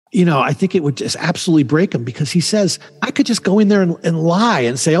I think it would just absolutely break him, because he says, I could just go in there and lie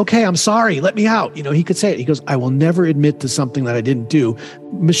and say, okay, I'm sorry, let me out. He could say it. He goes, I will never admit to something that I didn't do.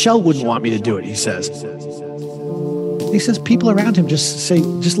 Michelle wouldn't want me to do it, he says. He says people around him just say,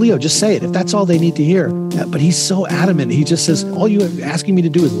 Leo, just say it, if that's all they need to hear. But he's so adamant. He just says, all you're asking me to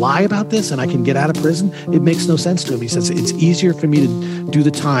do is lie about this and I can get out of prison. It makes no sense to him. He says, it's easier for me to do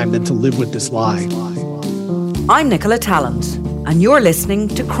the time than to live with this lie. I'm Nicola Tallant, and you're listening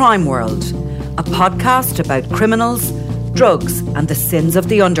to Crime World, a podcast about criminals, drugs, and the sins of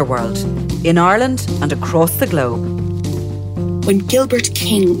the underworld in Ireland and across the globe. When Gilbert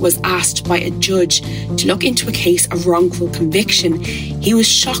King was asked by a judge to look into a case of wrongful conviction, he was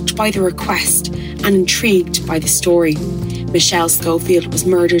shocked by the request and intrigued by the story. Michelle Schofield was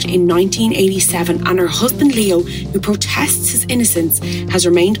murdered in 1987, and her husband Leo, who protests his innocence, has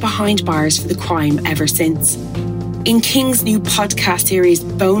remained behind bars for the crime ever since. In King's new podcast series,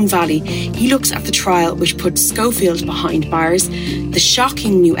 Bone Valley, he looks at the trial which put Schofield behind bars, the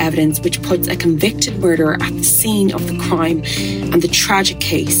shocking new evidence which puts a convicted murderer at the scene of the crime, and the tragic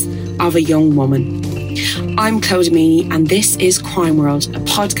case of a young woman. I'm Clodagh Meany, and this is Crime World, a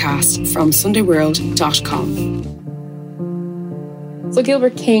podcast from SundayWorld.com. So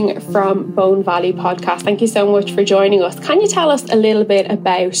Gilbert King from Bone Valley Podcast, thank you so much for joining us. Can you tell us a little bit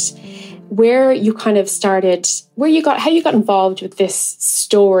about where you kind of started, how you got involved with this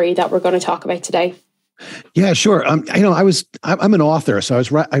story that we're going to talk about today? Yeah, sure. I'm an author, so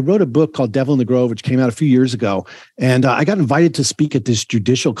I wrote a book called Devil in the Grove, which came out a few years ago, and I got invited to speak at this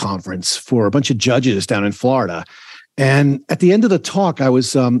judicial conference for a bunch of judges down in Florida. And at the end of the talk, I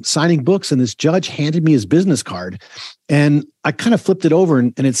was signing books, and this judge handed me his business card, and I kind of flipped it over,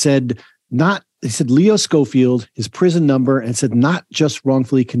 and it said Leo Schofield, his prison number, and said not just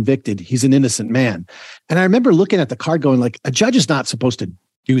wrongfully convicted. He's an innocent man. And I remember looking at the card going like, a judge is not supposed to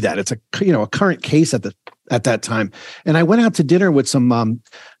do that. It's a current case at that time. And I went out to dinner with some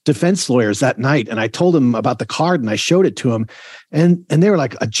defense lawyers that night, and I told them about the card and I showed it to them. And they were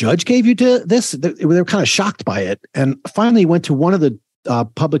like, a judge gave you to this? They were kind of shocked by it. And finally went to one of the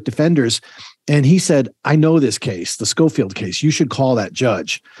public defenders, and he said, I know this case, the Schofield case. You should call that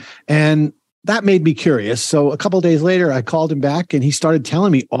judge. And that made me curious. So a couple of days later, I called him back, and he started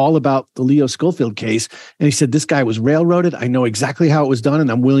telling me all about the Leo Schofield case. And he said, this guy was railroaded. I know exactly how it was done,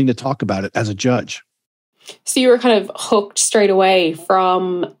 and I'm willing to talk about it as a judge. So you were kind of hooked straight away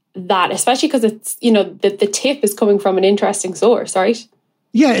from that, especially because it's, the tip is coming from an interesting source, right?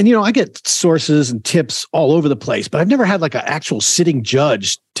 Yeah. And, I get sources and tips all over the place, but I've never had like an actual sitting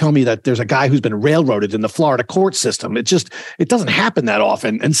judge tell me that there's a guy who's been railroaded in the Florida court system. It doesn't happen that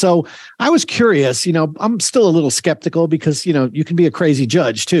often. And so I was curious, I'm still a little skeptical because, you can be a crazy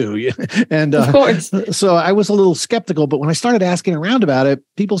judge too. And of course. So I was a little skeptical, but when I started asking around about it,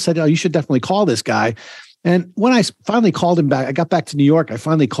 people said, oh, you should definitely call this guy. And when I finally called him back, I got back to New York, I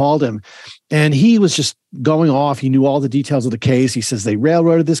finally called him, and he was just going off. He knew all the details of the case. He says, they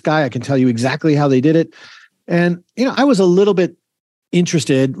railroaded this guy. I can tell you exactly how they did it. And, I was a little bit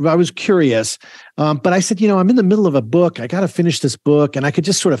interested. I was curious. But I said, I'm in the middle of a book. I got to finish this book. And I could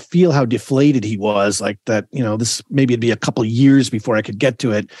just sort of feel how deflated he was, like that, this maybe it'd be a couple of years before I could get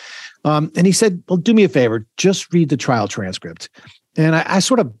to it. And he said, well, do me a favor, just read the trial transcript. And I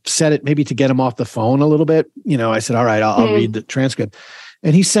sort of said it maybe to get him off the phone a little bit. I said, all right, I'll read the transcript.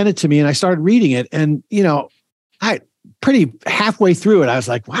 And he sent it to me, and I started reading it. And, I pretty halfway through it, I was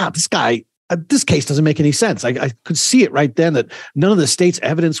like, wow, this guy, this case doesn't make any sense. I could see it right then that none of the state's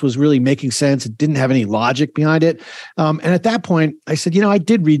evidence was really making sense. It didn't have any logic behind it. And at that point, I said, I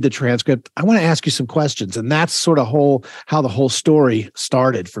did read the transcript. I want to ask you some questions. And that's sort of how the whole story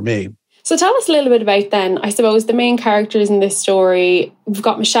started for me. So tell us a little bit about then, I suppose, the main characters in this story. We've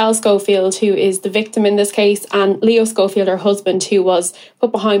got Michelle Schofield, who is the victim in this case, and Leo Schofield, her husband, who was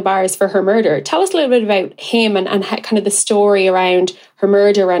put behind bars for her murder. Tell us a little bit about him and kind of the story around her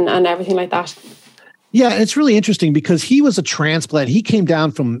murder and everything like that. Yeah, and it's really interesting because he was a transplant. He came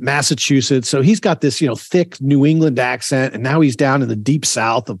down from Massachusetts, so he's got this, thick New England accent, and now he's down in the deep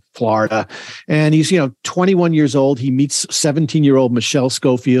south of Florida. And he's, 21 years old. He meets 17-year-old Michelle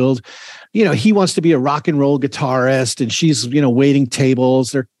Schofield. He wants to be a rock and roll guitarist, and she's, waiting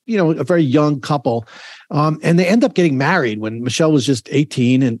tables. They're, a very young couple. And they end up getting married when Michelle was just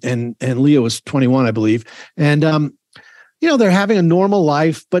 18 and Leo was 21, I believe. And, they're having a normal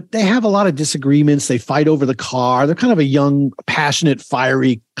life, but they have a lot of disagreements. They fight over the car. They're kind of a young, passionate,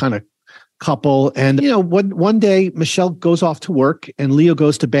 fiery kind of couple. And, one day Michelle goes off to work and Leo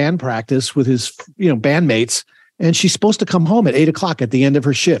goes to band practice with his, bandmates. And she's supposed to come home at 8:00 at the end of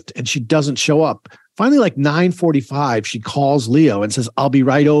her shift. And she doesn't show up Finally, like 9:45, she calls Leo and says, "I'll be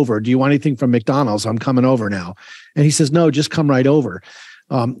right over. Do you want anything from McDonald's? I'm coming over now." And he says, "No, just come right over."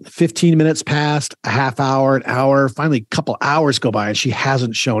 15 minutes passed, a half hour, an hour, finally a couple hours go by and she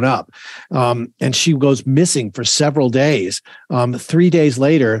hasn't shown up. And she goes missing for several days. 3 days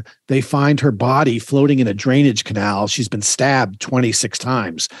later, they find her body floating in a drainage canal. She's been stabbed 26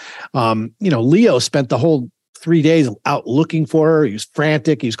 times. Leo spent the whole 3 days out looking for her. He was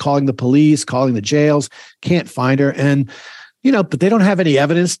frantic. He was calling the police, calling the jails, can't find her. And but they don't have any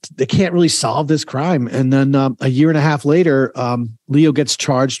evidence. They can't really solve this crime. And then a year and a half later, Leo gets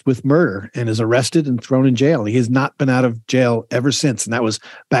charged with murder and is arrested and thrown in jail. He has not been out of jail ever since. And that was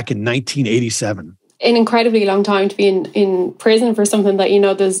back in 1987. An incredibly long time to be in prison for something that,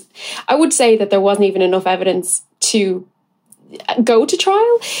 I would say that there wasn't even enough evidence to go to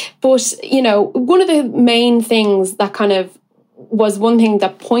trial. But, one of the main things that kind of was one thing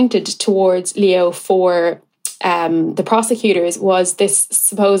that pointed towards Leo for the prosecutors was this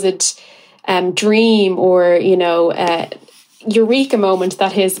supposed dream or, eureka moment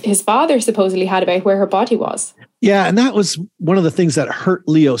that his father supposedly had about where her body was. Yeah, and that was one of the things that hurt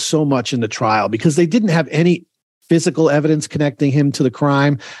Leo so much in the trial because they didn't have any physical evidence connecting him to the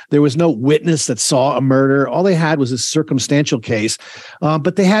crime. There was no witness that saw a murder. All they had was a circumstantial case.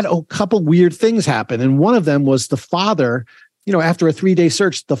 But they had a couple weird things happen. And one of them was the father. After a 3-day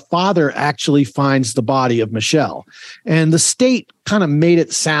search, the father actually finds the body of Michelle. And the state kind of made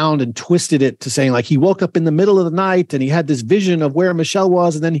it sound and twisted it to saying like he woke up in the middle of the night and he had this vision of where Michelle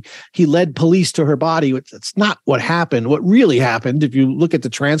was. And then he led police to her body. That's not what happened. What really happened, if you look at the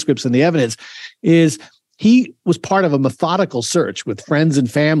transcripts and the evidence, is he was part of a methodical search with friends and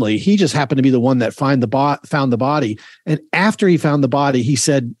family. He just happened to be the one that found the body. And after he found the body, he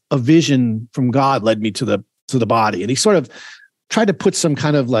said, "A vision from God led me to the body." And he sort of tried to put some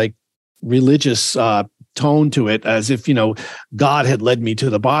kind of like religious tone to it as if, God had led me to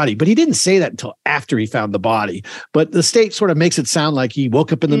the body. But he didn't say that until after he found the body. But the state sort of makes it sound like he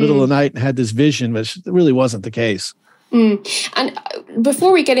woke up in the middle of the night and had this vision, which really wasn't the case. And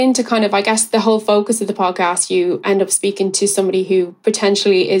before we get into kind of, I guess, the whole focus of the podcast, you end up speaking to somebody who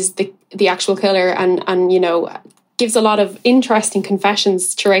potentially is the actual killer and gives a lot of interesting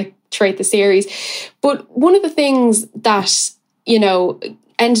confessions throughout the series. But one of the things that,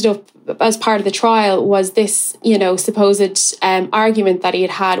 ended up as part of the trial was this, supposed argument that he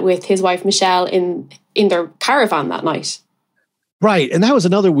had with his wife, Michelle, in their caravan that night. Right. And that was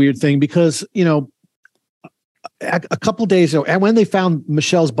another weird thing because, a couple of days ago, and when they found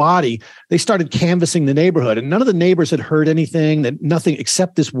Michelle's body, they started canvassing the neighborhood, and none of the neighbors had heard anything, nothing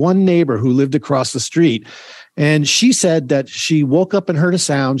except this one neighbor who lived across the street. And she said that she woke up and heard a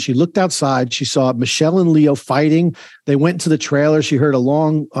sound. She looked outside. She saw Michelle and Leo fighting. They went into the trailer. She heard a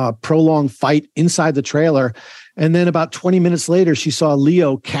long, prolonged fight inside the trailer. And then about 20 minutes later, she saw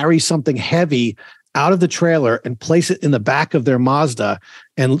Leo carry something heavy out of the trailer and place it in the back of their Mazda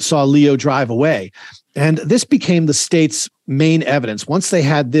and saw Leo drive away. And this became the state's main evidence. Once they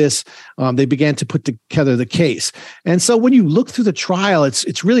had this, they began to put together the case. And so when you look through the trial,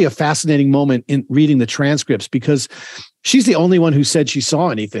 it's really a fascinating moment in reading the transcripts because she's the only one who said she saw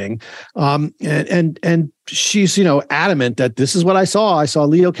anything. And she's, adamant that this is what I saw. I saw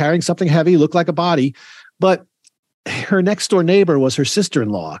Leo carrying something heavy, looked like a body. But her next door neighbor was her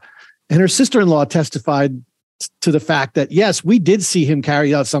sister-in-law. And her sister-in-law testified to the fact that, yes, we did see him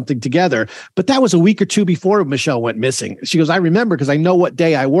carry out something together, but that was a week or two before Michelle went missing. She goes, "I remember because I know what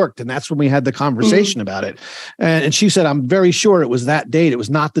day I worked." And that's when we had the conversation about it. And she said, "I'm very sure it was that date. It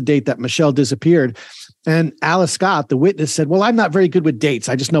was not the date that Michelle disappeared." And Alice Scott, the witness, said, "Well, I'm not very good with dates.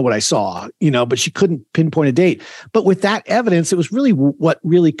 I just know what I saw," but she couldn't pinpoint a date. But with that evidence, it was really what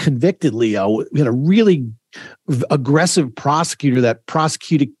really convicted Leo. We had a really aggressive prosecutor that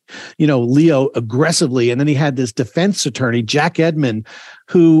prosecuted, Leo aggressively. And then he had this defense attorney, Jack Edmond,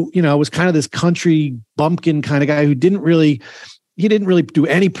 who, was kind of this country bumpkin kind of guy who didn't really do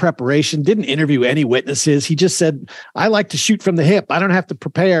any preparation, didn't interview any witnesses. He just said, "I like to shoot from the hip. I don't have to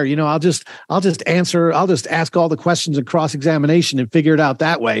prepare. I'll just ask all the questions and cross-examination and figure it out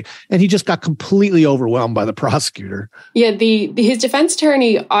that way." And he just got completely overwhelmed by the prosecutor. Yeah, his defense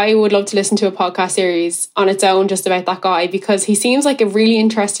attorney, I would love to listen to a podcast series on its own just about that guy because he seems like a really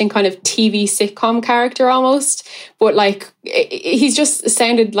interesting kind of TV sitcom character almost. But he's just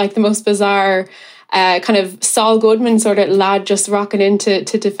sounded like the most bizarre kind of Saul Goodman sort of lad just rocking in to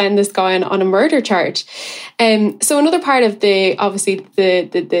defend this guy on a murder charge. So another part of the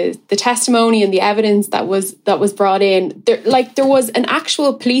testimony and the evidence that was brought in, there was an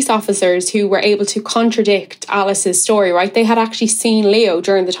actual police officers who were able to contradict Alice's story, right? They had actually seen Leo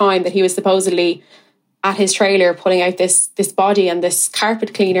during the time that he was supposedly at his trailer, pulling out this body and this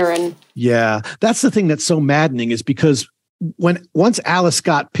carpet cleaner. And yeah, that's the thing that's so maddening, is because once Alice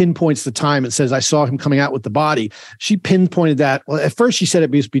Scott pinpoints the time and says, I saw him coming out with the body, she pinpointed that. Well, at first she said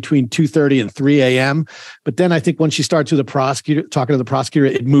it was between 2:30 and 3 a.m. But then I think when she started talking to the prosecutor,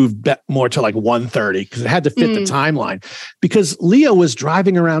 it moved more to like 1:30 because it had to fit the timeline. Because Leo was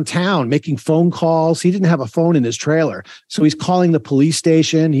driving around town making phone calls. He didn't have a phone in his trailer. So he's calling the police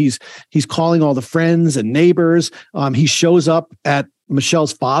station. He's calling all the friends and neighbors. He shows up at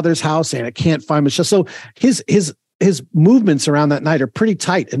Michelle's father's house saying, I can't find Michelle. So his movements around that night are pretty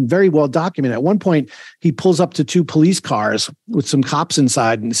tight and very well documented. At one point, he pulls up to 2 police cars with some cops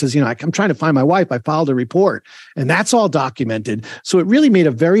inside and says, I'm trying to find my wife. I filed a report. And that's all documented. So it really made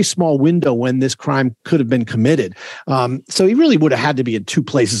a very small window when this crime could have been committed. So he really would have had to be in 2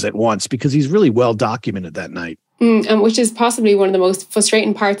 places at once because he's really well documented that night. And which is possibly one of the most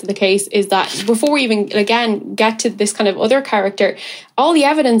frustrating parts of the case, is that before we even, again, get to this kind of other character, all the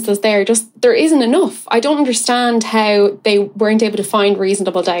evidence that's there isn't enough. I don't understand how they weren't able to find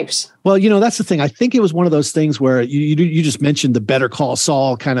reasonable doubt. Well, that's the thing. I think it was one of those things where you just mentioned the Better Call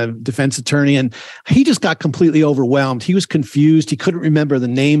Saul kind of defense attorney, and he just got completely overwhelmed. He was confused. He couldn't remember the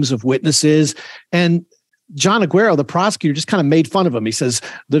names of witnesses. And John Aguero, the prosecutor, just kind of made fun of him. He says,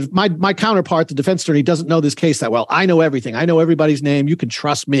 my counterpart, the defense attorney, doesn't know this case that well. I know everything. I know everybody's name. You can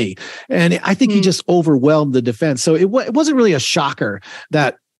trust me. And I think he just overwhelmed the defense. So it wasn't really a shocker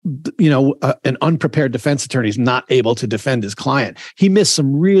that an unprepared defense attorney is not able to defend his client. He missed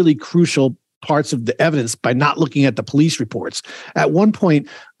some really crucial parts of the evidence by not looking at the police reports. At one point,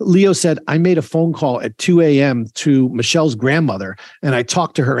 Leo said, I made a phone call at 2 a.m. to Michelle's grandmother, and I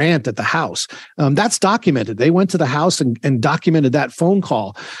talked to her aunt at the house. That's documented. They went to the house and documented that phone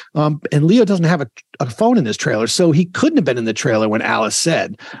call. And Leo doesn't have a phone in his trailer, so he couldn't have been in the trailer when Alice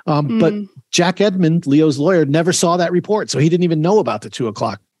said. But Jack Edmond, Leo's lawyer, never saw that report, so he didn't even know about the 2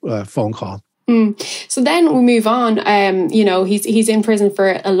 o'clock phone call. So then we move on. He's in prison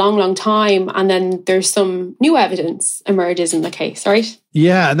for a long, long time, and then there's some new evidence emerges in the case, right?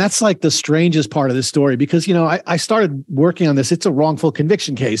 Yeah, and that's like the strangest part of this story because, I started working on this. It's a wrongful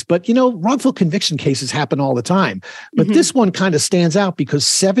conviction case, but, wrongful conviction cases happen all the time. But this one kind of stands out because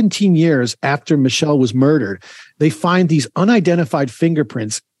 17 years after Michelle was murdered, they find these unidentified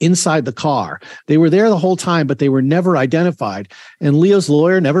fingerprints inside the car. They were there the whole time, but they were never identified. And Leo's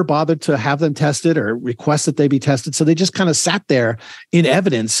lawyer never bothered to have them tested or request that they be tested. So they just kind of sat there in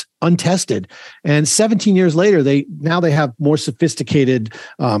evidence untested. And 17 years later, they have more sophisticated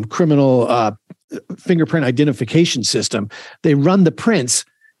criminal fingerprint identification system. They run the prints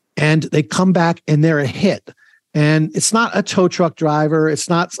and they come back and they're a hit. And it's not a tow truck driver. It's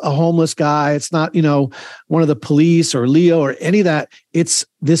not a homeless guy. It's not, one of the police or Leo or any of that. It's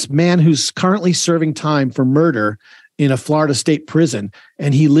this man who's currently serving time for murder in a Florida state prison.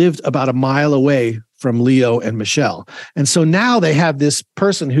 And he lived about a mile away from Leo and Michelle. And so now they have this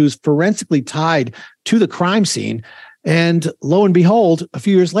person who's forensically tied to the crime scene. And lo and behold, a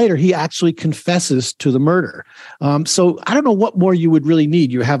few years later, he actually confesses to the murder. So I don't know what more you would really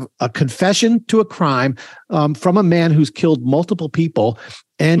need. You have a confession to a crime from a man who's killed multiple people,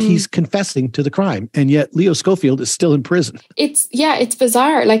 and he's confessing to the crime. And yet Leo Schofield is still in prison. It's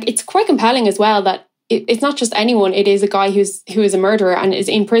bizarre. Like, it's quite compelling as well that it's not just anyone. It is a guy who is a murderer and is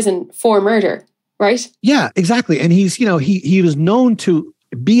in prison for murder, right? Yeah, exactly. And he's, he was known to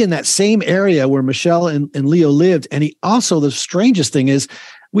be in that same area where Michelle and Leo lived. And he also, the strangest thing is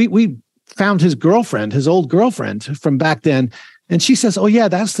we found his old girlfriend from back then. And she says, oh yeah,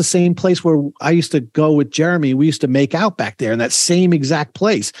 that's the same place where I used to go with Jeremy. We used to make out back there in that same exact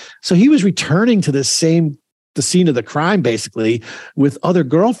place. So he was returning to the scene of the crime, basically, with other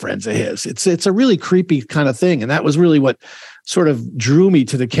girlfriends of his. It's a really creepy kind of thing. And that was really what sort of drew me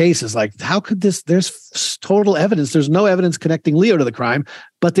to the case, is like, how could there's total evidence. There's no evidence connecting Leo to the crime,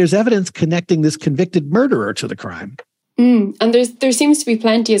 but there's evidence connecting this convicted murderer to the crime. And there seems to be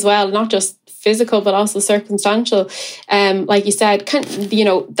plenty as well, not just physical, but also circumstantial. Like you said,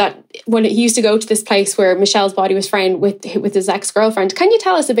 that when he used to go to this place where Michelle's body was found with his ex-girlfriend. Can you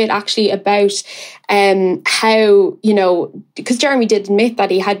tell us a bit actually about how, because Jeremy did admit that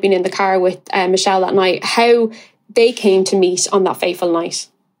he had been in the car with Michelle that night, how they came to meet on that fateful night?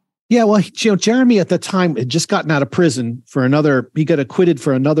 Yeah, well, Jeremy at the time had just gotten out of prison he got acquitted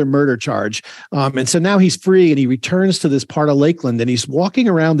for another murder charge. And so now he's free and he returns to this part of Lakeland and he's walking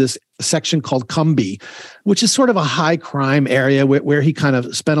around this section called Cumbie, which is sort of a high crime area where he kind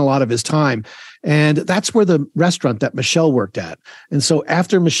of spent a lot of his time. And that's where the restaurant that Michelle worked at. And so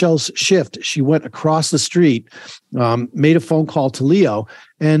after Michelle's shift, she went across the street, made a phone call to Leo.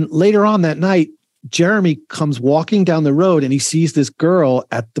 And later on that night, Jeremy comes walking down the road and he sees this girl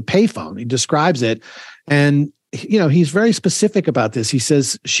at the payphone. He describes it. And, he's very specific about this. He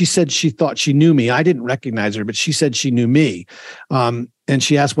says, she said she thought she knew me. I didn't recognize her, but she said she knew me. And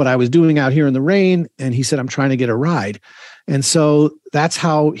she asked what I was doing out here in the rain. And he said, I'm trying to get a ride. And so that's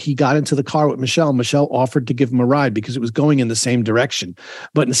how he got into the car with Michelle. Michelle offered to give him a ride because it was going in the same direction.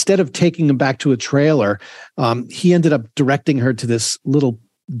 But instead of taking him back to a trailer, he ended up directing her to this little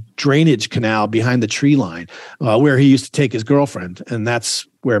drainage canal behind the tree line where he used to take his girlfriend. And that's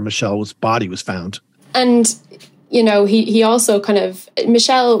where Michelle's body was found. And, he also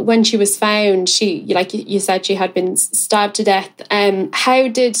Michelle, when she was found, she, like you said, she had been stabbed to death. How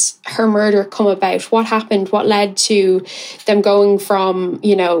did her murder come about? What happened? What led to them going from,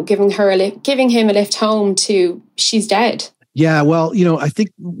 giving him a lift home to she's dead? Yeah, well, I think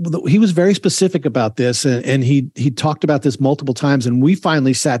he was very specific about this, and he talked about this multiple times, and we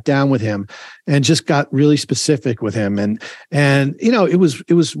finally sat down with him and just got really specific with him, and it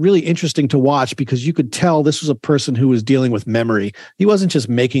was really interesting to watch because you could tell this was a person who was dealing with memory. He wasn't just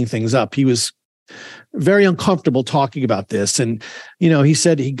making things up. He was very uncomfortable talking about this, and he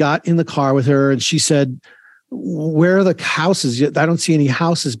said he got in the car with her, and she said, where are the houses? I don't see any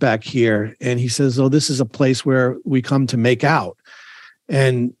houses back here. And he says, oh, this is a place where we come to make out.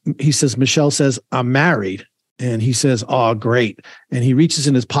 And he says, Michelle says, I'm married. And he says, oh, great. And he reaches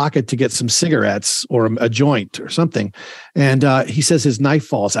in his pocket to get some cigarettes or a joint or something. And he says his knife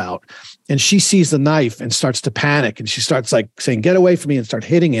falls out. And she sees the knife and starts to panic. And she starts saying, get away from me, and start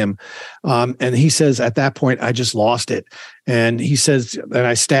hitting him. And he says, at that point, I just lost it. And he says, and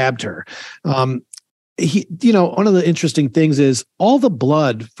I stabbed her. One of the interesting things is all the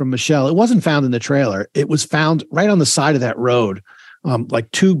blood from Michelle, it wasn't found in the trailer. It was found right on the side of that road,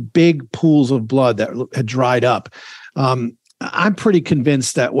 like two big pools of blood that had dried up. I'm pretty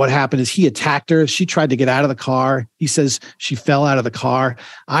convinced that what happened is he attacked her. She tried to get out of the car. He says she fell out of the car.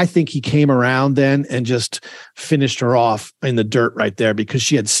 I think he came around then and just finished her off in the dirt right there because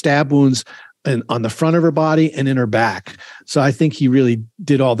she had stab wounds on the front of her body and in her back. So I think he really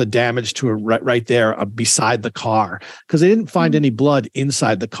did all the damage to her right there beside the car because they didn't find any blood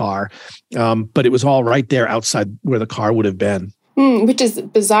inside the car, but it was all right there outside where the car would have been. Which is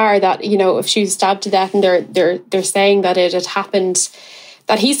bizarre that, if she was stabbed to death and they're saying that it had happened,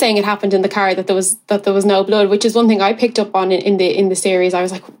 that he's saying it happened in the car, that there was no blood, which is one thing I picked up on in the series. I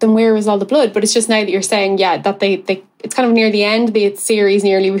was like, then where was all the blood? But it's just now that you're saying, that they it's kind of near the end of the series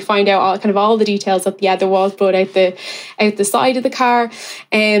nearly, we find out all the details that there was blood out the side of the car.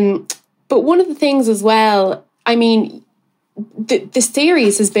 But one of the things as well, I mean, the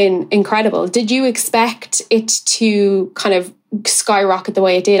series has been incredible. Did you expect it to kind of skyrocket the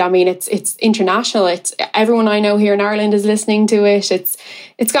way it did? I mean, it's international. It's everyone I know here in Ireland is listening to it.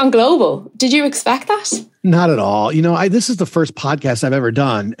 It's gone global. Did you expect that? Not at all. This is the first podcast I've ever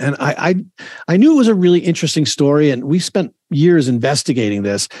done, and I knew it was a really interesting story, and we spent years investigating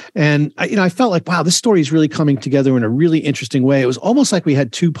this. And I felt like, wow, this story is really coming together in a really interesting way. It was almost like we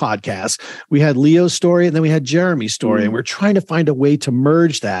had two podcasts. We had Leo's story, and then we had Jeremy's story, and we're trying to find a way to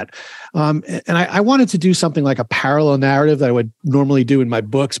merge that. And I wanted to do something like a parallel narrative that I would normally do in my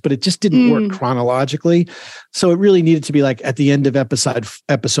books, but it just didn't work chronologically. So it really needed to be like at the end of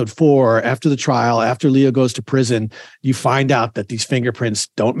episode 4, after the trial, after Leo goes to prison, you find out that these fingerprints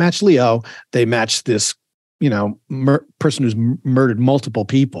don't match Leo. They match this, person who's murdered multiple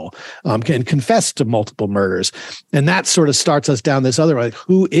people, can confess to multiple murders. And that sort of starts us down this other, like,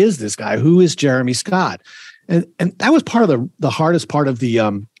 who is this guy? Who is Jeremy Scott? And that was part of the hardest part of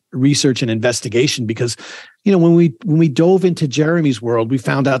the research and investigation, because when we dove into Jeremy's world, we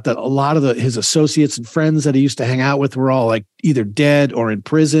found out that a lot of his associates and friends that he used to hang out with were all like either dead or in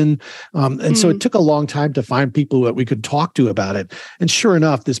prison. And so it took a long time to find people that we could talk to about it. And sure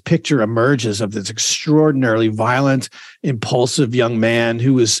enough, this picture emerges of this extraordinarily violent, impulsive young man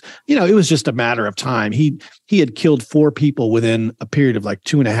who was, it was just a matter of time. He had killed 4 people within a period of like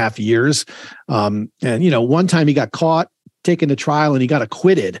 2.5 years. And one time he got caught, taken to trial, and he got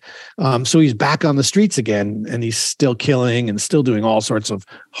acquitted. So he's back on the streets again, and he's still killing and still doing all sorts of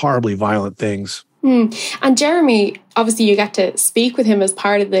horribly violent things. And Jeremy, obviously you get to speak with him as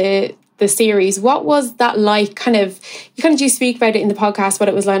part of the series. What was that like? You do speak about it in the podcast, what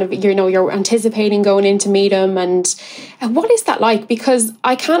it was like, you're anticipating going in to meet him, and what is that like? Because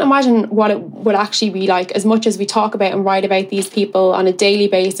I can't imagine what it would actually be like. As much as we talk about and write about these people on a daily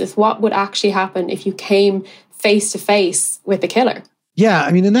basis, what would actually happen if you came face to face with the killer? Yeah,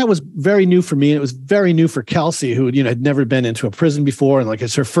 I mean, and that was very new for me. And it was very new for Kelsey, who had never been into a prison before, and like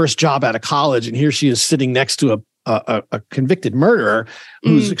it's her first job out of college, and here she is sitting next to a convicted murderer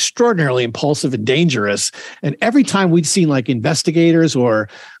who's extraordinarily impulsive and dangerous. And every time we'd seen like investigators or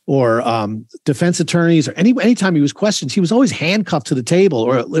defense attorneys, or anytime he was questioned, he was always handcuffed to the table,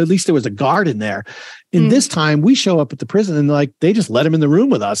 or at least there was a guard in there. In this time, we show up at the prison and like they just let him in the room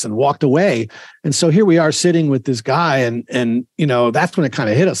with us and walked away. And so here we are sitting with this guy, and you know, that's when it kind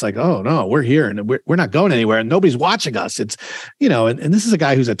of hit us like, oh no, we're here and we're not going anywhere, and nobody's watching us. It's, you know, and this is a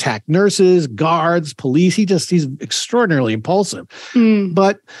guy who's attacked nurses, guards, police. He's extraordinarily impulsive.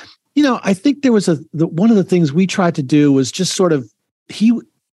 But you know, I think there was one of the things we tried to do was just sort of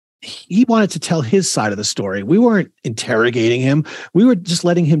he wanted to tell his side of the story. We weren't interrogating him. We were just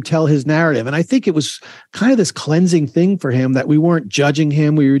letting him tell his narrative. And I think it was kind of this cleansing thing for him, that we weren't judging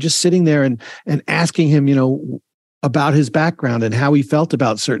him. We were just sitting there and asking him, you know, about his background and how he felt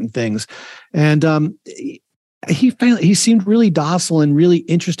about certain things. And he seemed really docile and really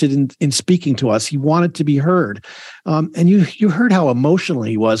interested in speaking to us. He wanted to be heard. And you heard how emotional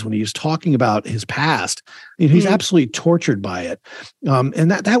he was when he was talking about his past. You know, he's absolutely tortured by it.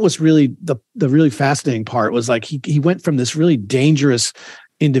 And that was really the really fascinating part, was like he went from this really dangerous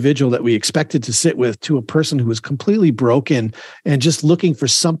individual that we expected to sit with to a person who was completely broken and just looking for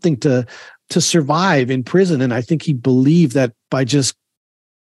something to survive in prison. And I think he believed that by just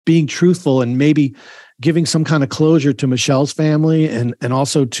being truthful and maybe giving some kind of closure to Michelle's family and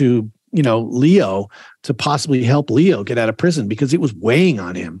also to, you know, Leo, to possibly help Leo get out of prison, because it was weighing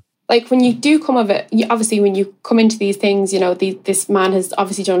on him. Like when you do come of it, obviously when you come into these things, you know, this man has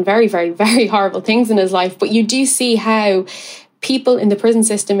obviously done very, very, very horrible things in his life, but you do see how people in the prison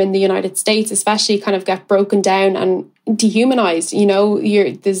system in the United States especially kind of get broken down and dehumanized. You know,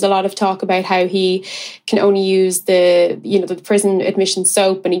 there's a lot of talk about how he can only use the prison admission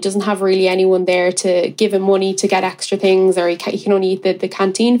soap, and he doesn't have really anyone there to give him money to get extra things, or he can only eat the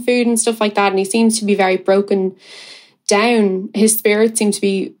canteen food and stuff like that. And he seems to be very broken down. His spirit seems to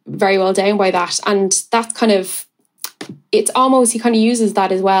be very well down by that. And that's kind of, it's almost, he kind of uses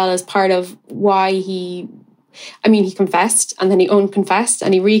that as well as part of why he confessed, and then he unconfessed,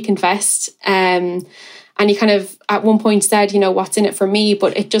 and he reconfessed. And he kind of at one point said, you know, what's in it for me?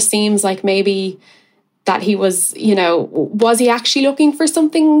 But it just seems like maybe that he was, you know, was he actually looking for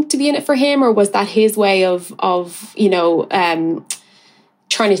something to be in it for him? Or was that his way of you know,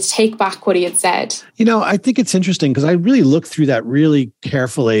 trying to take back what he had said? You know, I think it's interesting because I really looked through that really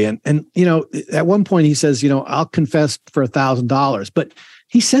carefully. And, you know, at one point he says, you know, I'll confess for $1,000, but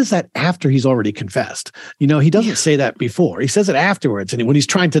he says that after he's already confessed. You know, he doesn't say that before. He says it afterwards. And when he's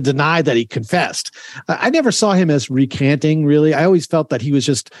trying to deny that he confessed, I never saw him as recanting, really. I always felt that he was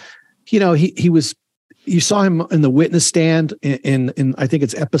just, you know, he was, you saw him in the witness stand in I think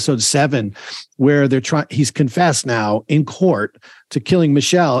it's episode 7, where he's confessed now in court to killing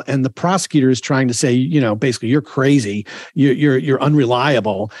Michelle, and the prosecutor is trying to say, you know, basically, you're crazy, you're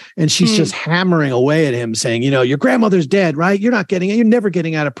unreliable, and she's just hammering away at him, saying, you know, your grandmother's dead, right? You're never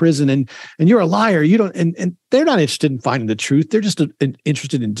getting out of prison, and you're a liar. You don't, and they're not interested in finding the truth. They're just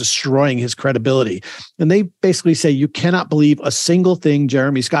interested in destroying his credibility, and they basically say you cannot believe a single thing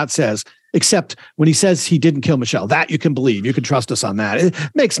Jeremy Scott says, except when he says he didn't kill Michelle. That you can believe. You can trust us on that. It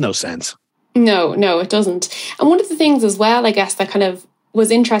makes no sense. No, it doesn't. And one of the things as well, I guess, that kind of was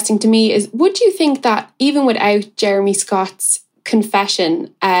interesting to me is, would you think that even without Jeremy Scott's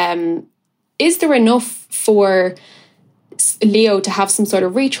confession, is there enough for Leo to have some sort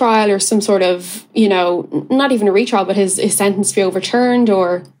of retrial or some sort of, you know, not even a retrial, but his sentence to be overturned?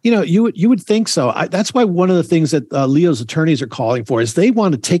 Or, you know, you would think so. That's why one of the things that Leo's attorneys are calling for is they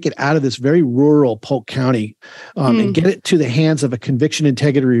want to take it out of this very rural Polk County and get it to the hands of a conviction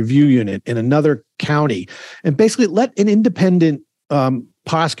integrity review unit in another county, and basically let an independent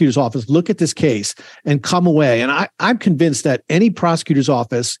prosecutor's office look at this case and come away. And I'm convinced that any prosecutor's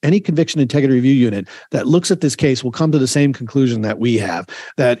office, any conviction integrity review unit that looks at this case will come to the same conclusion that we have,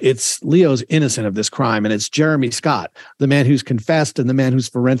 that it's Leo's innocent of this crime, and it's Jeremy Scott, the man who's confessed and the man who's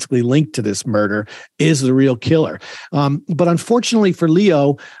forensically linked to this murder, is the real killer. But unfortunately for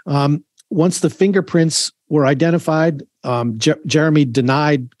Leo, once the fingerprints were identified, Jeremy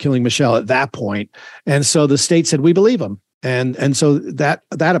denied killing Michelle at that point. And so the state said, we believe him. And so that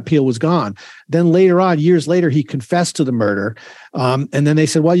appeal was gone. Then later on, years later, he confessed to the murder. And then they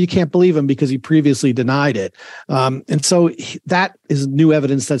said, well, you can't believe him because he previously denied it. And so that is new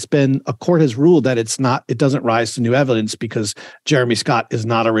evidence that's been, a court has ruled that it doesn't rise to new evidence because Jeremy Scott is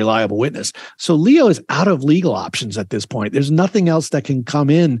not a reliable witness. So Leo is out of legal options at this point. There's nothing else that can come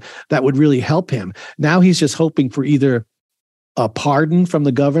in that would really help him. Now he's just hoping for either a pardon from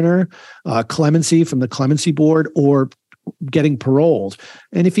the governor, clemency from the clemency board, or getting paroled.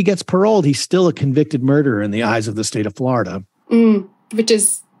 And if he gets paroled, he's still a convicted murderer in the eyes of the state of Florida. Which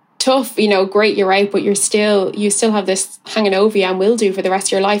is tough, great, you're out, but you still have this hanging over you and will do for the rest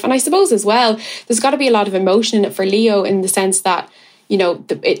of your life. And I suppose as well, there's got to be a lot of emotion in it for Leo, in the sense that,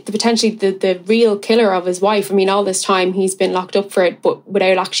 potentially the real killer of his wife. I mean, all this time he's been locked up for it, but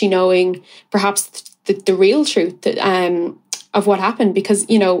without actually knowing perhaps the real truth of what happened. Because,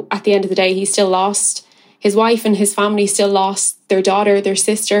 at the end of the day, he still lost his wife, and his family still lost their daughter, their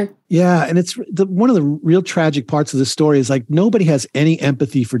sister. Yeah. And it's one of the real tragic parts of this story is like nobody has any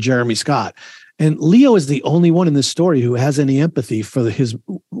empathy for Jeremy Scott. And Leo is the only one in this story who has any empathy for his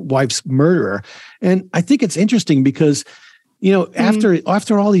wife's murderer. And I think it's interesting because,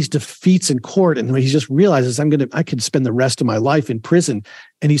 after all these defeats in court, and he just realizes I could spend the rest of my life in prison,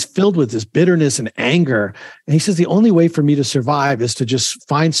 and he's filled with this bitterness and anger. And he says, the only way for me to survive is to just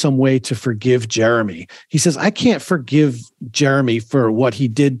find some way to forgive Jeremy. He says, I can't forgive Jeremy for what he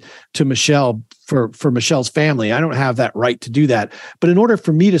did to Michelle, for Michelle's family. I don't have that right to do that. But in order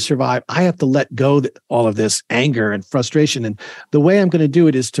for me to survive, I have to let go all of this anger and frustration. And the way I'm going to do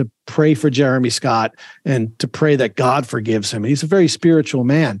it is to pray for Jeremy Scott and to pray that God forgives him. He's a very spiritual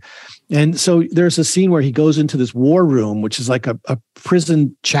man. And so there's a scene where he goes into this war room, which is like a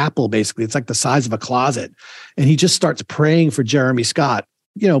prison chapel, basically. It's like the size of a closet. And he just starts praying for Jeremy Scott,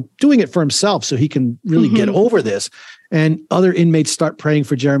 doing it for himself so he can really get over this. And other inmates start praying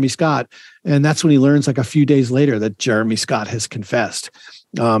for Jeremy Scott. And that's when he learns, like a few days later, that Jeremy Scott has confessed.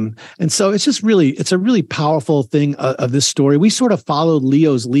 And so it's a really powerful thing of this story. We sort of followed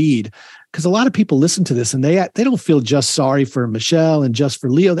Leo's lead, because a lot of people listen to this and they don't feel just sorry for Michelle and just for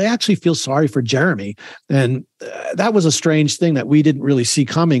Leo. They actually feel sorry for Jeremy. And that was a strange thing that we didn't really see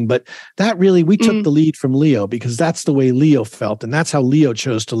coming. But we took the lead from Leo, because that's the way Leo felt. And that's how Leo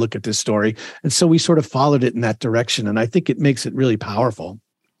chose to look at this story. And so we sort of followed it in that direction. And I think it makes it really powerful.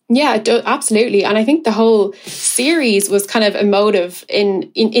 Yeah, absolutely. And I think the whole series was kind of emotive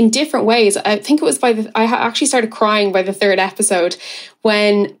in different ways. I think it was I actually started crying by the third episode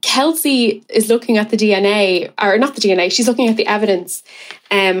when Kelsey is looking at the DNA, or not the DNA, she's looking at the evidence,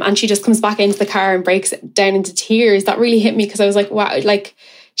 and she just comes back into the car and breaks down into tears. That really hit me, because I was like, wow, like,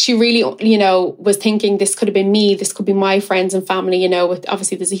 she really, was thinking this could have been me, this could be my friends and family, with,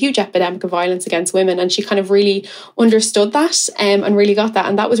 obviously there's a huge epidemic of violence against women, and she kind of really understood that and really got that.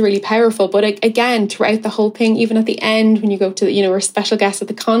 And that was really powerful. But again, throughout the whole thing, even at the end, when you go to, her special guest at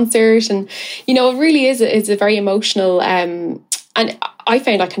the concert, and, it really is a very emotional, and I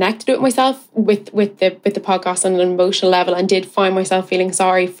found I connected with myself with the podcast on an emotional level, and did find myself feeling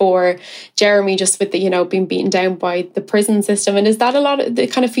sorry for Jeremy, just with the, being beaten down by the prison system. And is that a lot of the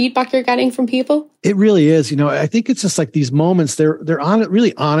kind of feedback you're getting from people? It really is. I think it's just like these moments, they're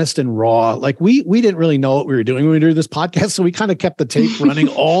really honest and raw. Like we didn't really know what we were doing when we were doing this podcast. So we kind of kept the tape running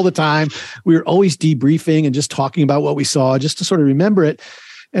all the time. We were always debriefing and just talking about what we saw, just to sort of remember it.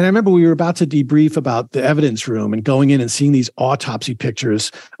 And I remember we were about to debrief about the evidence room and going in and seeing these autopsy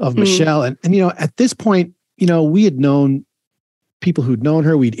pictures of Michelle. And at this point, we had known people who'd known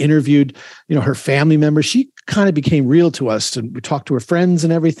her. We'd interviewed, her family members. She kind of became real to us, and we talked to her friends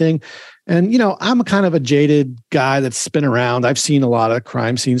and everything. And, I'm a kind of a jaded guy that's been around. I've seen a lot of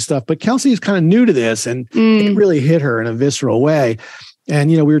crime scene stuff, but Kelsey is kind of new to this, and it really hit her in a visceral way. And,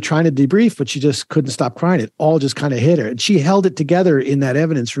 we were trying to debrief, but she just couldn't stop crying. It all just kind of hit her. And she held it together in that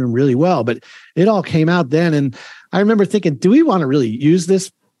evidence room really well. But it all came out then. And I remember thinking, do we want to really use this?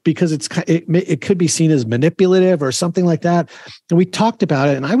 Because it could be seen as manipulative or something like that. And we talked about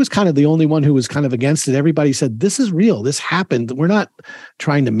it. And I was kind of the only one who was kind of against it. Everybody said, this is real. This happened. We're not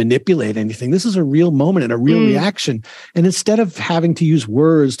trying to manipulate anything. This is a real moment and a real reaction. And instead of having to use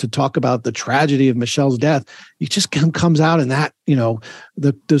words to talk about the tragedy of Michelle's death, it just comes out in that,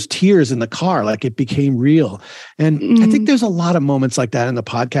 those tears in the car, like it became real. And I think there's a lot of moments like that in the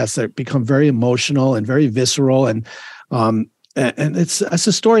podcast that become very emotional and very visceral. And it's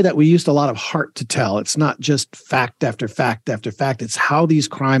a story that we used a lot of heart to tell. It's not just fact after fact after fact. It's how these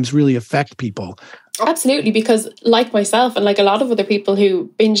crimes really affect people. Absolutely, because like myself and like a lot of other people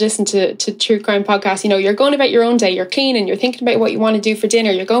who binge listen to true crime podcasts, you're going about your own day, you're cleaning, you're thinking about what you want to do for dinner,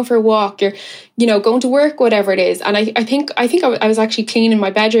 you're going for a walk, you're, going to work, whatever it is. And I think I was actually cleaning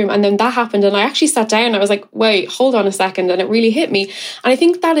my bedroom, and then that happened, and I actually sat down and I was like, wait, hold on a second. And it really hit me. And I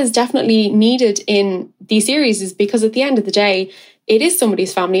think that is definitely needed in these series, is because at the end of the day, it is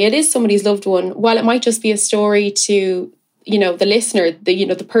somebody's family, it is somebody's loved one. While it might just be a story to the listener,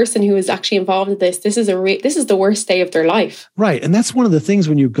 the person who is actually involved in this is the worst day of their life. Right. And that's one of the things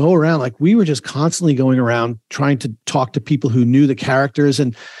when you go around, like we were just constantly going around trying to talk to people who knew the characters.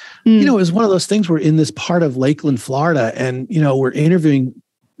 And you know, it was one of those things where in this part of Lakeland, Florida, and, you know, we're interviewing,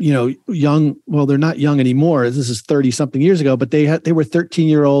 you know, young, well, they're not young anymore. This is 30 something years ago, but they were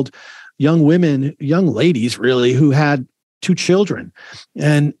 13-year-old young women, young ladies really, who had 2 children.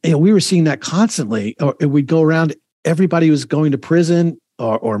 And you know, we were seeing that constantly. Or we'd go around, everybody was going to prison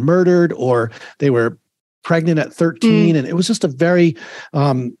or murdered, or they were pregnant at 13. And it was just a very,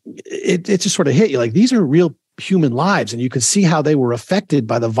 it just sort of hit you like, these are real human lives. And you could see how they were affected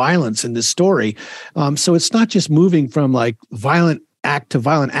by the violence in this story. So it's not just moving from like violent act to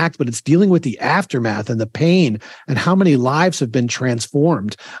violent act, but it's dealing with the aftermath and the pain and how many lives have been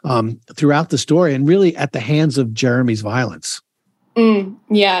transformed throughout the story and really at the hands of Jeremy's violence.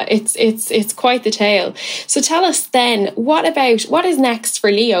 Yeah, it's quite the tale. So tell us then, what is next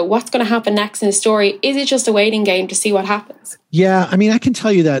for Leo? What's going to happen next in the story? Is it just a waiting game to see what happens? Yeah, I mean, I can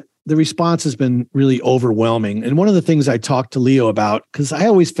tell you that the response has been really overwhelming. And one of the things I talked to Leo about, because I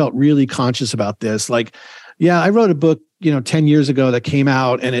always felt really conscious about this, like, yeah, I wrote a book, you know, 10 years ago that came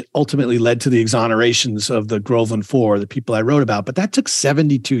out, and it ultimately led to the exonerations of the Groveland Four, the people I wrote about, but that took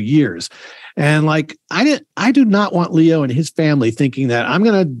 72 years. And like, I do not want Leo and his family thinking that I'm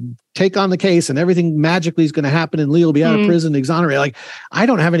going to take on the case and everything magically is going to happen and Leo will be out of prison, exonerated. Like, I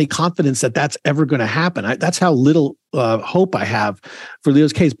don't have any confidence that that's ever going to happen. That's how little hope I have for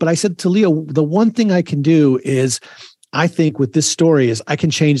Leo's case. But I said to Leo, the one thing I can do is, I think with this story is I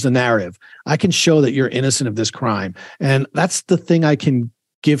can change the narrative. I can show that you're innocent of this crime. And that's the thing I can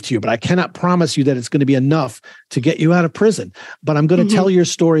give to you, but I cannot promise you that it's going to be enough to get you out of prison. But I'm going to tell your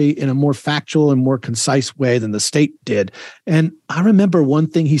story in a more factual and more concise way than the state did. And I remember one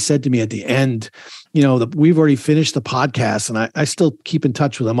thing he said to me at the end, you know, we've already finished the podcast and I still keep in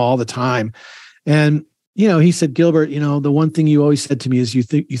touch with him all the time. And you know, he said, Gilbert, you know, the one thing you always said to me is you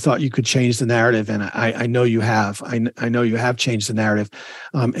thought you could change the narrative. And I know you have. I know you have changed the narrative.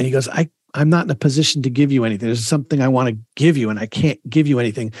 And he goes, I'm not in a position to give you anything. There's something I want to give you and I can't give you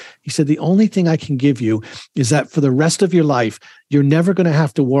anything. He said, the only thing I can give you is that for the rest of your life, you're never going to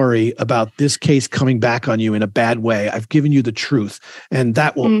have to worry about this case coming back on you in a bad way. I've given you the truth and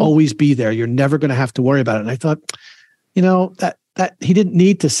that will always be there. You're never going to have to worry about it. And I thought, you know, that he didn't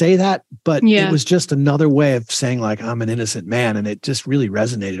need to say that, but it was just another way of saying like, I'm an innocent man. And it just really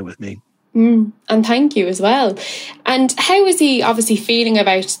resonated with me. And thank you as well. And how is he obviously feeling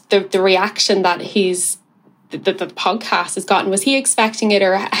about the reaction that the podcast has gotten? Was he expecting it,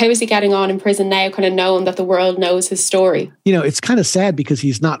 or how is he getting on in prison now, kind of knowing that the world knows his story? You know, it's kind of sad because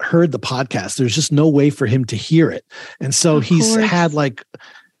he's not heard the podcast. There's just no way for him to hear it. And so he's had like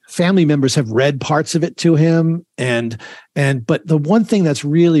family members have read parts of it to him. But the one thing that's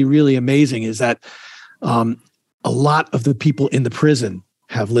really, really amazing is that a lot of the people in the prison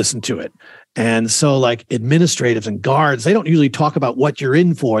have listened to it. And so like administratives and guards, they don't usually talk about what you're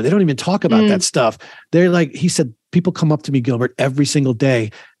in for. They don't even talk about that stuff. They're like, he said, people come up to me, Gilbert, every single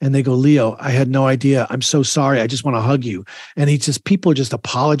day. And they go, Leo, I had no idea. I'm so sorry. I just want to hug you. And people are just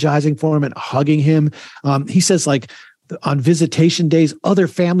apologizing for him and hugging him. He says like, on visitation days, other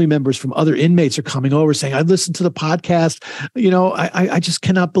family members from other inmates are coming over saying, I listened to the podcast. You know, I just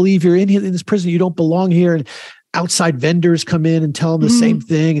cannot believe you're in here in this prison. You don't belong here. And outside vendors come in and tell him the same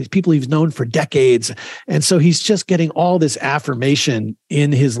thing. It's people he's known for decades. And so he's just getting all this affirmation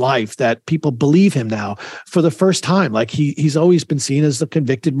in his life that people believe him now for the first time. Like he's always been seen as the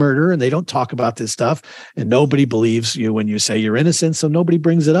convicted murderer and they don't talk about this stuff and nobody believes you when you say you're innocent. So nobody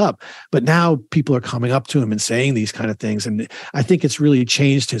brings it up. But now people are coming up to him and saying these kind of things. And I think it's really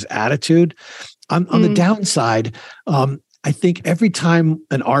changed his attitude. On the downside, I think every time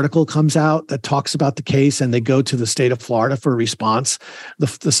an article comes out that talks about the case and they go to the state of Florida for a response,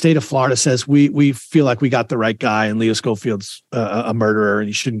 the state of Florida says, we feel like we got the right guy and Leo Schofield's a murderer and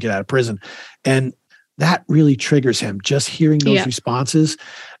he shouldn't get out of prison. And that really triggers him, just hearing those responses.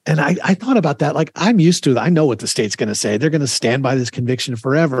 And I thought about that. Like, I'm used to it. I know what the state's going to say. They're going to stand by this conviction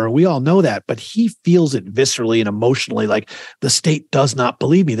forever. We all know that. But he feels it viscerally and emotionally, like the state does not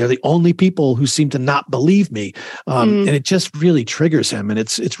believe me. They're the only people who seem to not believe me. And it just really triggers him. And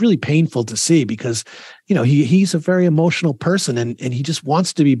it's really painful to see because, you know, he's a very emotional person and he just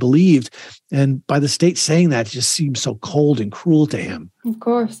wants to be believed. And by the state saying that, it just seems so cold and cruel to him. Of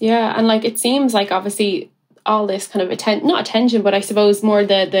course. Yeah. And like, it seems like obviously all this kind of not attention, but I suppose more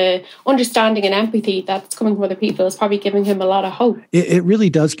the understanding and empathy that's coming from other people is probably giving him a lot of hope. It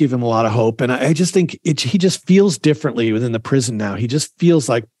really does give him a lot of hope. And I just think he just feels differently within the prison now. He just feels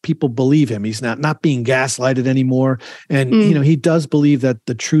like people believe him. He's not being gaslighted anymore. And, you know, he does believe that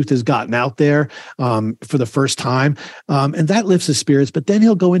the truth has gotten out there for the first time. And that lifts his spirits. But then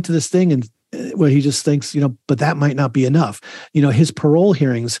he'll go into this thing and where he just thinks, but that might not be enough. His parole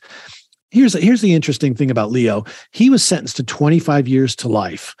hearings. Here's the interesting thing about Leo. He was sentenced to 25 years to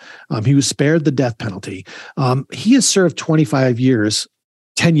life. He was spared the death penalty. He has served 25 years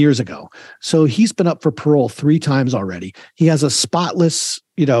 10 years ago. So he's been up for parole 3 times already. He has a spotless,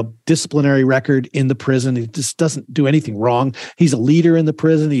 disciplinary record in the prison. He just doesn't do anything wrong. He's a leader in the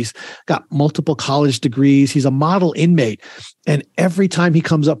prison. He's got multiple college degrees. He's a model inmate. And every time he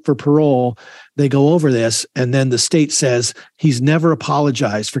comes up for parole, they go over this. And then the state says he's never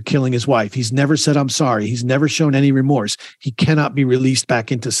apologized for killing his wife. He's never said, I'm sorry. He's never shown any remorse. He cannot be released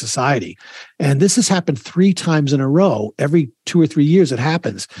back into society. And this has happened 3 times in a row. Every 2 or 3 years it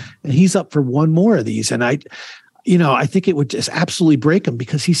happens. And he's up for one more of these. And I think it would just absolutely break him,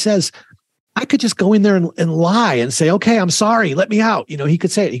 because he says, I could just go in there and lie and say, okay, I'm sorry, let me out. He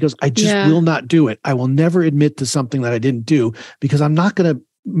could say it. He goes, I just will not do it. I will never admit to something that I didn't do, because I'm not going to,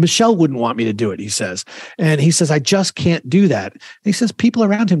 Michelle wouldn't want me to do it, he says. And he says, I just can't do that. And he says, people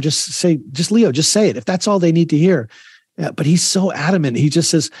around him just Leo, just say it, if that's all they need to hear. But he's so adamant. He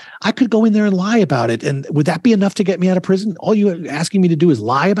just says, I could go in there and lie about it. And would that be enough to get me out of prison? All you're asking me to do is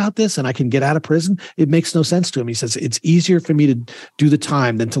lie about this and I can get out of prison? It makes no sense to him. He says, it's easier for me to do the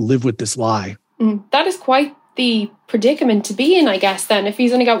time than to live with this lie. That is quite the predicament to be in, I guess, then, if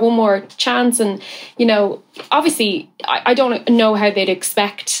he's only got one more chance. And, obviously, I don't know how they'd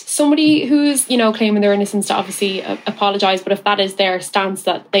expect somebody who's, claiming their innocence to obviously apologise. But if that is their stance,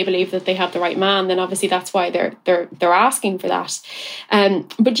 that they believe that they have the right man, then obviously that's why they're asking for that.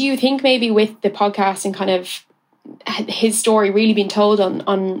 But do you think maybe with the podcast and kind of his story really being told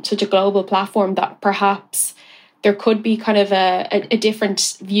on such a global platform, that perhaps there could be kind of a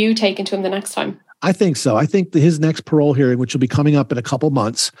different view taken to him the next time? I think so. I think his next parole hearing, which will be coming up in a couple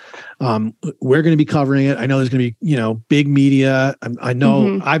months, we're going to be covering it. I know there's going to be, big media. I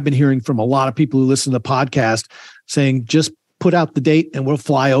know I've been hearing from a lot of people who listen to the podcast saying, just put out the date and we'll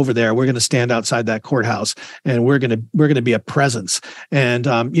fly over there. We're going to stand outside that courthouse and we're going to be a presence. And,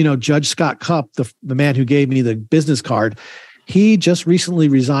 Judge Scott Cupp, the man who gave me the business card, he just recently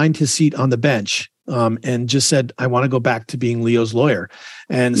resigned his seat on the bench. And just said, I want to go back to being Leo's lawyer.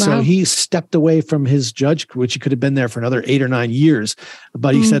 And so he stepped away from his judge, which he could have been there for another 8 or 9 years.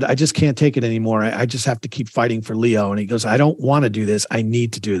 But he said, I just can't take it anymore. I just have to keep fighting for Leo. And he goes, I don't want to do this. I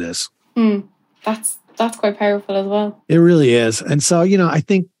need to do this. That's quite powerful as well. It really is. And so, I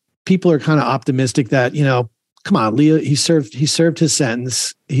think people are kind of optimistic that, come on, Leo, he served his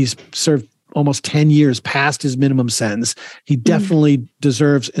sentence. He's served almost 10 years past his minimum sentence. He definitely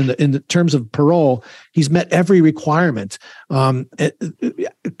deserves, in the terms of parole, he's met every requirement.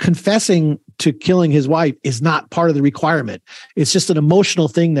 Confessing to killing his wife is not part of the requirement. It's just an emotional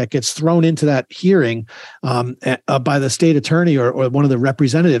thing that gets thrown into that hearing by the state attorney or one of the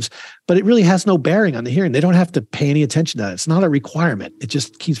representatives, but it really has no bearing on the hearing. They don't have to pay any attention to that. It's not a requirement. It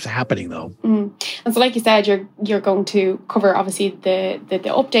just keeps happening, though. And so, like you said, you're going to cover obviously the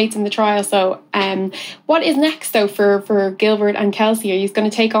updates in the trial. So, what is next though for Gilbert and Kelsey? Are you going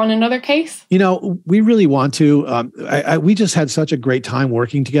to take on another case? We really want to. We just had such a great time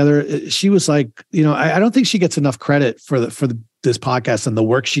working together. She was like, I don't think she gets enough credit for this podcast and the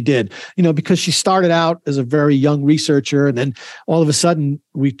work she did, because she started out as a very young researcher, and then all of a sudden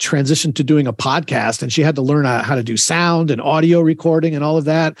we transitioned to doing a podcast, and she had to learn how to do sound and audio recording and all of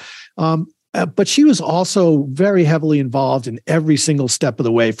that. But she was also very heavily involved in every single step of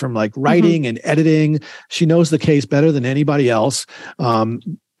the way, from like writing and editing. She knows the case better than anybody else.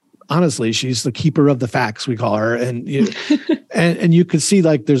 Honestly, she's the keeper of the facts, we call her. And and you could see,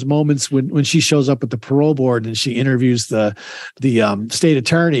 like, there's moments when she shows up at the parole board and she interviews the state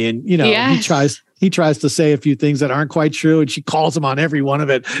attorney, and he tries to say a few things that aren't quite true, and she calls him on every one of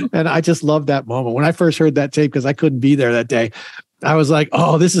it. And I just love that moment. When I first heard that tape, because I couldn't be there that day, I was like,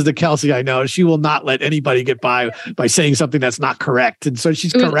 oh, this is the Kelsey I know. She will not let anybody get by saying something that's not correct. And so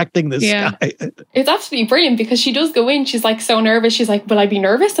she's correcting this guy. It's absolutely brilliant, because she does go in. She's like so nervous. She's like, will I be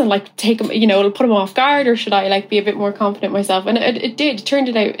nervous and like take him, put him off guard, or should I like be a bit more confident myself? And it did.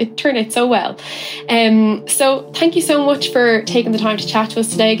 It turned out so well. So thank you so much for taking the time to chat to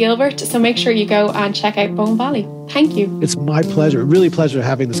us today, Gilbert. So make sure you go and check out Bone Valley. Thank you. It's my pleasure. Really pleasure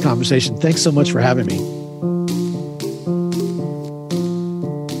having this conversation. Thanks so much for having me.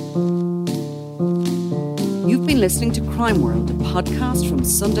 You've been listening to Crime World, a podcast from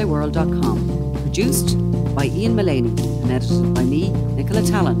SundayWorld.com. Produced by Ian Mullaney and edited by me, Nicola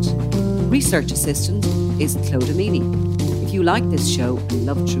Tallant. Research assistant is Claude Amini. If you like this show and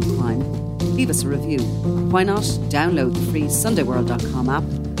love true crime, leave us a review. Why not download the free SundayWorld.com app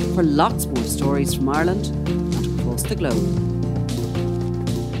for lots more stories from Ireland and across the globe.